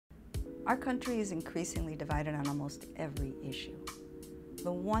Our country is increasingly divided on almost every issue.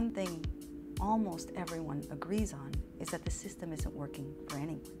 The one thing almost everyone agrees on is that the system isn't working for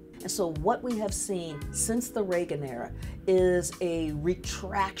anyone. And so what we have seen since the Reagan era is a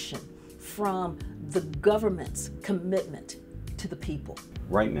retraction from the government's commitment to the people.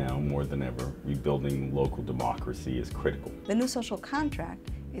 Right now, more than ever, rebuilding local democracy is critical. The new social contract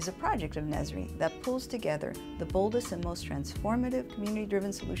is a project of Nesri that pulls together the boldest and most transformative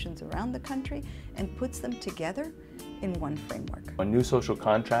community-driven solutions around the country and puts them together in one framework. A new social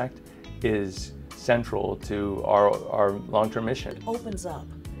contract is central to our long-term mission. It opens up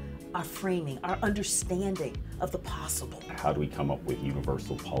our framing, our understanding of the possible. How do we come up with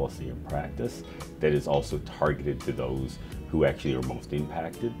universal policy and practice that is also targeted to those who actually are most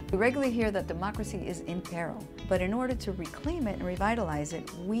impacted? We regularly hear that democracy is in peril, but in order to reclaim it and revitalize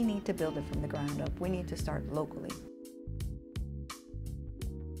it, we need to build it from the ground up. We need to start locally.